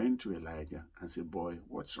 went to Elijah and said, boy,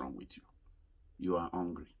 what's wrong with you? You are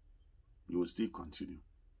hungry. You will still continue.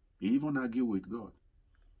 He even argued with God.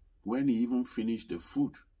 When he even finished the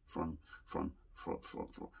food from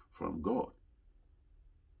God,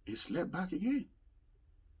 he slept back again.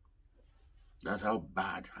 That's how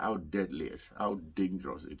bad, how deadly, how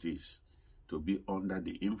dangerous it is to be under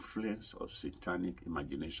the influence of satanic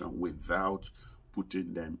imagination without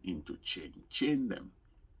putting them into chain. Chain them.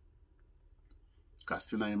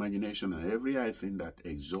 Casting our imagination and every high thing that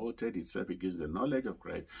exalted itself against the knowledge of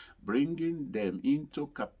Christ, bringing them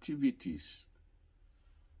into captivities.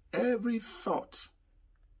 Every thought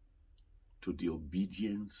to the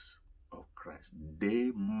obedience of Christ.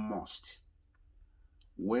 They must,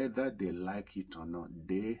 whether they like it or not,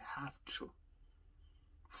 they have to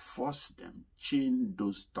force them, chain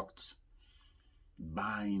those thoughts,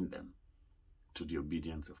 bind them to the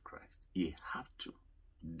obedience of Christ. You have to.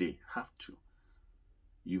 They have to.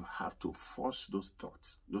 You have to force those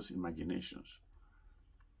thoughts, those imaginations.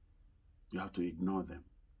 You have to ignore them,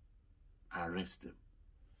 arrest them,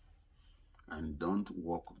 and don't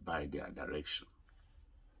walk by their direction.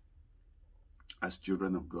 As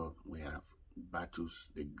children of God, we have battles.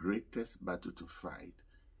 The greatest battle to fight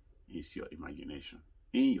is your imagination.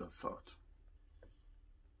 In your thought,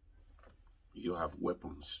 you have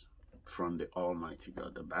weapons from the Almighty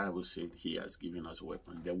God. The Bible said he has given us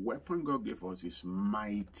weapons. The weapon God gave us is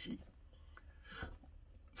mighty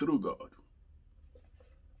through God.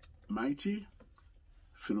 Mighty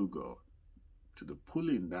through God to the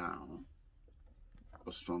pulling down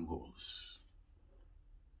of strongholds.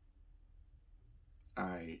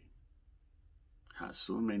 I have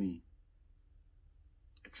so many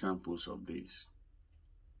examples of this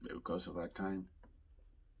because of our time,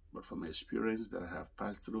 but from experience that I have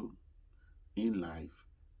passed through in life,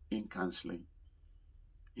 in counseling,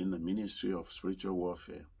 in the ministry of spiritual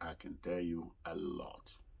warfare, I can tell you a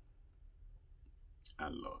lot. A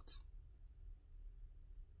lot.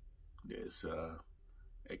 There's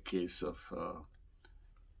a case of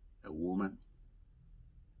a woman,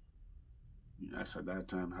 as at that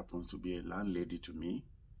time happens to be a landlady to me,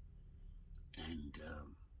 and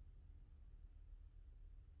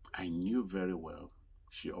I knew very well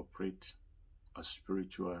she operates a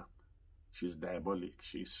spiritual, she's diabolic,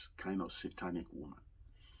 she's kind of satanic woman.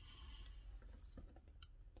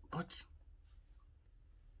 But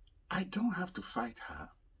I don't have to fight her.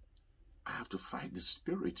 I have to fight the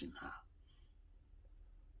spirit in her.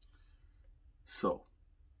 So,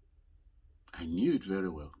 I knew it very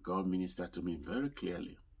well. God ministered to me very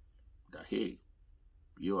clearly that, hey,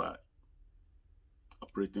 you are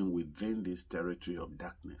operating within this territory of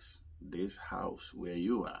darkness, this house where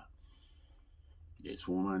you are. This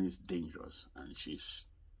woman is dangerous and she's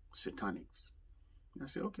satanic. And I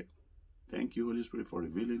said, okay, thank you, Holy Spirit, for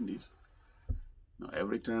revealing this. Now,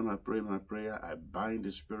 every time I pray my prayer, I bind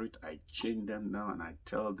the spirit, I chain them down, and I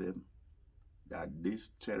tell them that this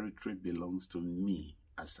territory belongs to me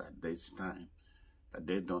as at this time, that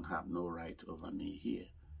they don't have no right over me here.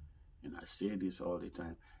 And I say this all the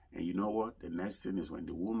time. And you know what? The next thing is when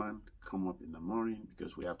the woman come up in the morning,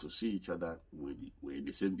 because we have to see each other, we're in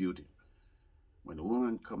the same building. When the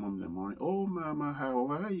woman come up in the morning, oh, Mama, how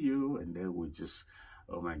are you? And then we just,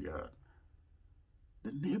 Oh my God.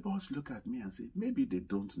 The neighbors look at me and say, maybe they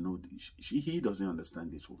don't know this. He doesn't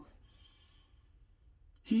understand this woman.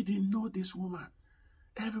 He didn't know this woman.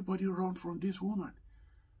 Everybody run from this woman.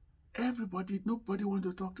 Nobody want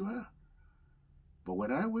to talk to her. But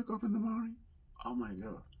when I wake up in the morning, oh my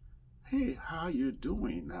God. Hey, how you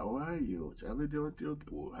doing? How are you? Is everything okay?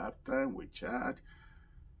 We'll have time, we chat.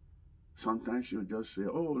 Sometimes she'll just say,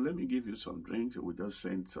 oh, let me give you some drinks. We'll just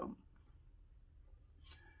send some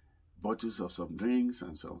bottles of some drinks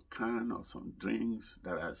and some can of some drinks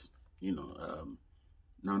that has,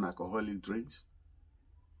 non-alcoholic drinks.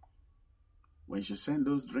 When she sends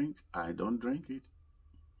those drinks, I don't drink it.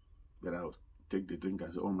 But I'll take the drink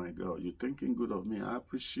and say, oh my God, you're thinking good of me. I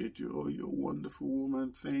appreciate you. Oh, you're a wonderful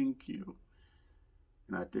woman. Thank you.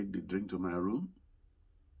 And I take the drink to my room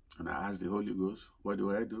and I ask the Holy Ghost, what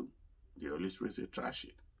do I do? The Holy Spirit says, trash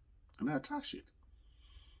it. And I trash it.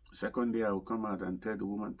 The second day I will come out and tell the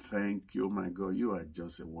woman, thank you, my God, you are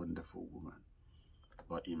just a wonderful woman.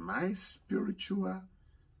 But in my spiritual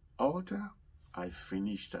altar, I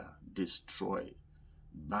finished her, destroyed,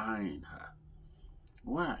 bind her.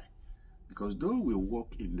 Why? Because though we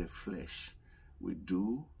walk in the flesh, we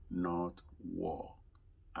do not war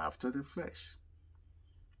after the flesh.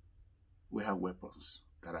 We have weapons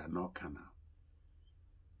that are not carnal.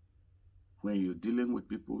 When you're dealing with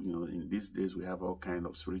people, in these days we have all kinds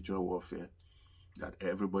of spiritual warfare that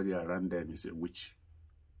everybody around them is a witch.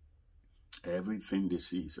 Everything they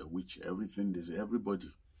see is a witch. Everything they see,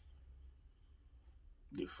 everybody.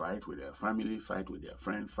 They fight with their family, fight with their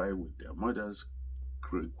friends, fight with their mothers,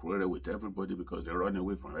 quarrel with everybody because they run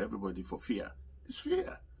away from everybody for fear. It's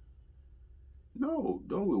fear. No,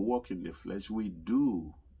 though we walk in the flesh, we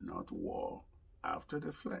do not war after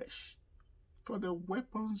the flesh. For the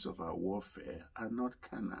weapons of our warfare are not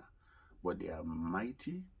carnal, but they are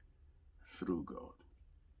mighty through God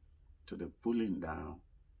to the pulling down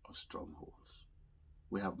of strongholds.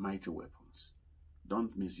 We have mighty weapons.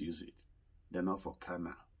 Don't misuse it. They're not for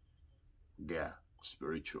carnal. They are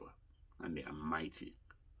spiritual and they are mighty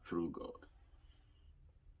through God.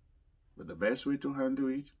 But the best way to handle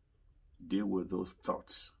it, deal with those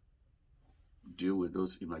thoughts. Deal with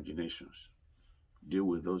those imaginations. Deal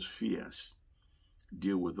with those fears.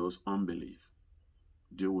 Deal with those unbelief.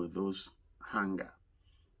 Deal with those hunger.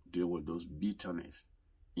 Deal with those bitterness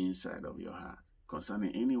inside of your heart.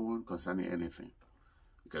 Concerning anyone, concerning anything.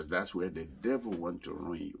 Because that's where the devil wants to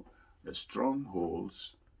ruin you. The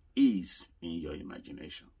strongholds is in your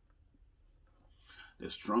imagination. The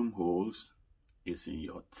strongholds is in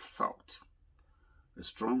your thought. The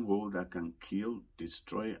stronghold that can kill,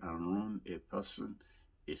 destroy, and ruin a person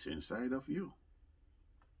is inside of you.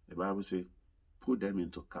 The Bible says, put them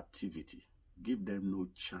into captivity. Give them no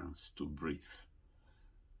chance to breathe.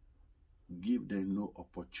 Give them no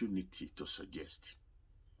opportunity to suggest.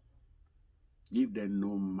 Give them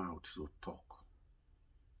no mouth to talk.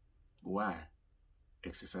 Why?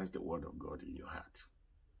 Exercise the word of God in your heart.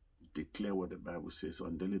 Declare what the Bible says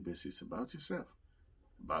on a daily basis about yourself,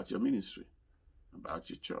 about your ministry, about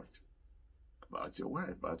your church, about your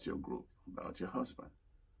wife, about your group, about your husband.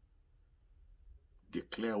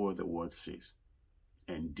 Declare what the word says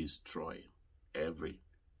and destroy every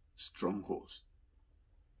stronghold,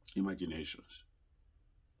 imaginations.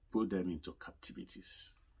 Put them into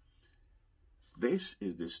captivities. This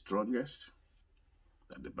is the strongest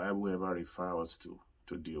that the Bible ever refers to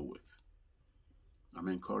deal with. I'm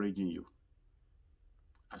encouraging you,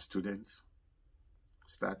 as students,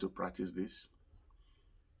 start to practice this.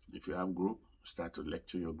 If you have group, start to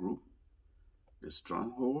lecture your group. The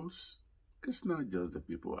strongholds, it's not just the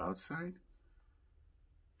people outside.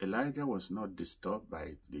 Elijah was not disturbed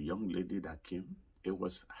by the young lady that came. It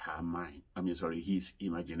was her mind. His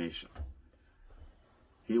imagination.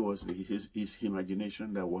 It was his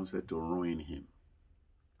imagination that wanted to ruin him.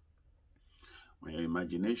 When your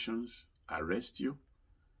imaginations arrest you,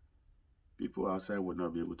 people outside will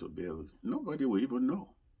not be able to bail. Nobody will even know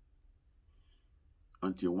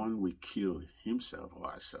until one will kill himself or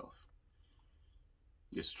herself.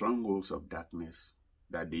 The strongholds of darkness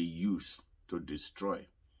that they use to destroy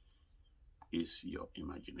is your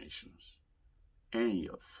imaginations and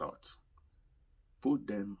your thoughts. Put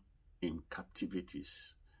them in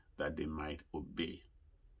captivities that they might obey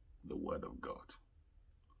the word of God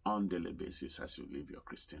on a daily basis as you live your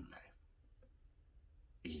Christian life.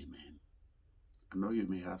 Amen. I know you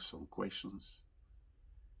may have some questions.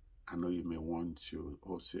 I know you may want to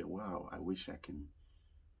say, wow, I wish I can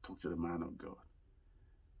talk to the man of God.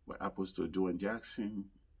 But Apostle Joan Jackson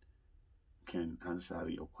can answer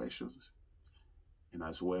your questions. And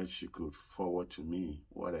as well, she could forward to me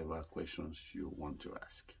whatever questions you want to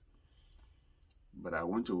ask. But I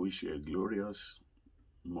want to wish you a glorious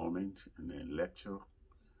moment in a lecture.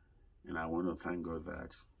 And I want to thank God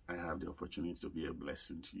that I have the opportunity to be a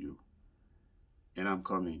blessing to you. And I'm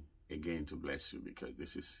coming again to bless you, because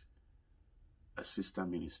this is a sister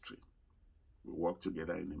ministry. We work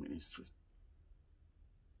together in the ministry.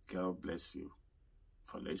 God bless you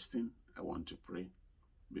for listening. I want to pray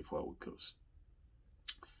before we close.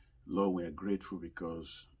 Lord, we are grateful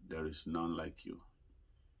because there is none like you.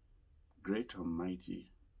 Great,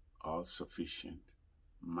 almighty, all-sufficient,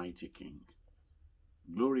 mighty King.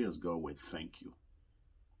 Glorious God, we thank you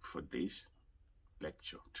for this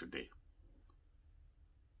lecture today.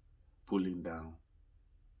 Pulling down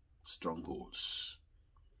strongholds.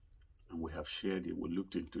 And we have shared it, we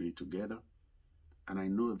looked into it together. And I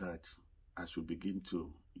know that as we begin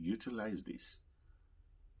to utilize this,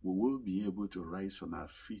 we will be able to rise on our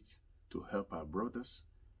feet to help our brothers,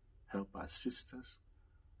 help our sisters,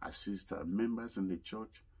 assist our members in the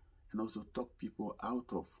church, and also talk people out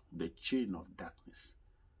of the chain of darkness.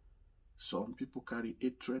 Some people carry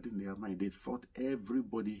hatred in their mind. They thought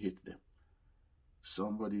everybody hates them.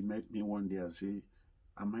 Somebody met me one day and said,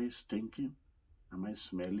 am I stinking? Am I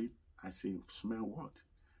smelling? I say, smell what?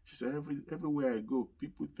 She said, everywhere I go,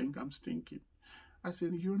 people think I'm stinking. I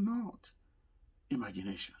said, you're not.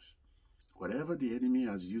 Imaginations. Whatever the enemy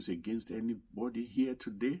has used against anybody here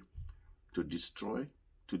today to destroy,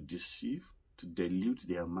 to deceive, to dilute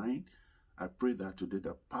their mind, I pray that today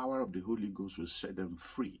the power of the Holy Ghost will set them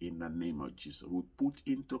free in the name of Jesus. We put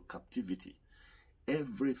into captivity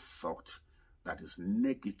every thought that is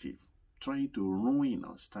negative, trying to ruin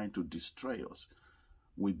us, trying to destroy us.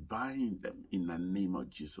 We bind them in the name of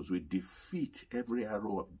Jesus. We defeat every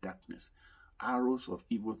arrow of darkness, arrows of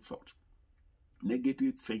evil thought,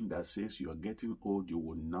 negative thing that says you are getting old, you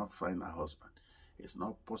will not find a husband. It's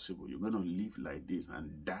not possible. You're going to live like this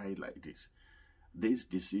and die like this. This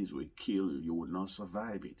disease will kill you. You will not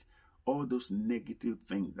survive it. All those negative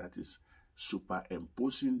things that is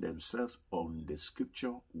superimposing themselves on the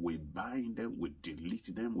scripture, we bind them, we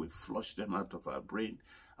delete them, we flush them out of our brain,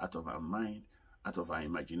 out of our mind, out of our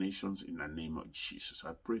imaginations in the name of Jesus.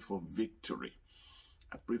 I pray for victory.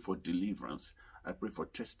 I pray for deliverance. I pray for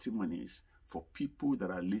testimonies for people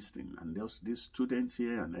that are listening, and there's these students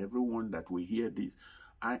here and everyone that will hear this.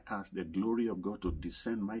 I ask the glory of God to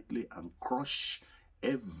descend mightily and crush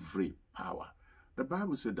every power. The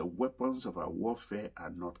Bible said the weapons of our warfare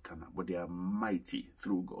are not carnal, but they are mighty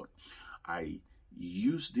through God. I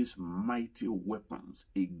use these mighty weapons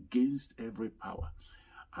against every power.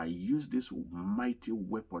 I use this mighty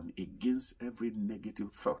weapon against every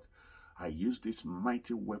negative thought. I use these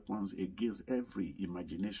mighty weapons against every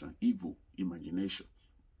imagination, evil imagination.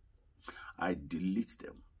 I delete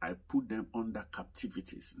them. I put them under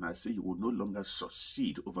captivities. And I say, you will no longer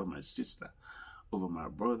succeed over my sister, over my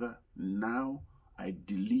brother. Now I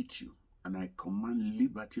delete you and I command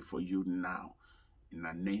liberty for you now. In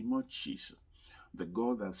the name of Jesus, the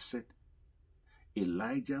God that set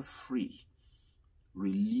Elijah free,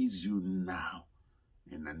 release you now.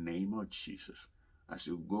 In the name of Jesus. As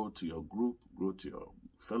you go to your group, go to your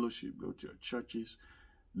fellowship, go to your churches,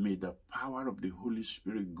 may the power of the Holy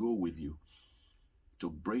Spirit go with you to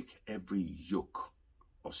break every yoke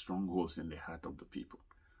of strongholds in the heart of the people.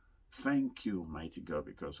 Thank you, mighty God,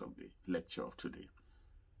 because of the lecture of today.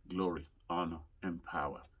 Glory, honor, and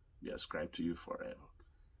power be ascribed to you forever.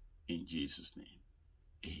 In Jesus' name,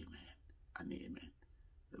 amen and amen.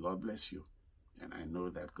 The Lord bless you. And I know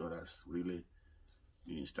that God has really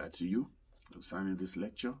ministered to you concerning this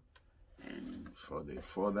lecture. And for the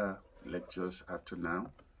further lectures after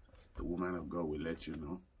now, the woman of God will let you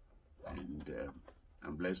know. And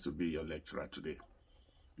I'm blessed to be your lecturer today.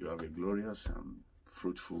 You have a glorious and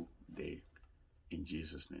fruitful day in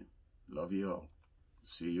Jesus' name. Love you all.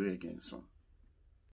 See you again soon.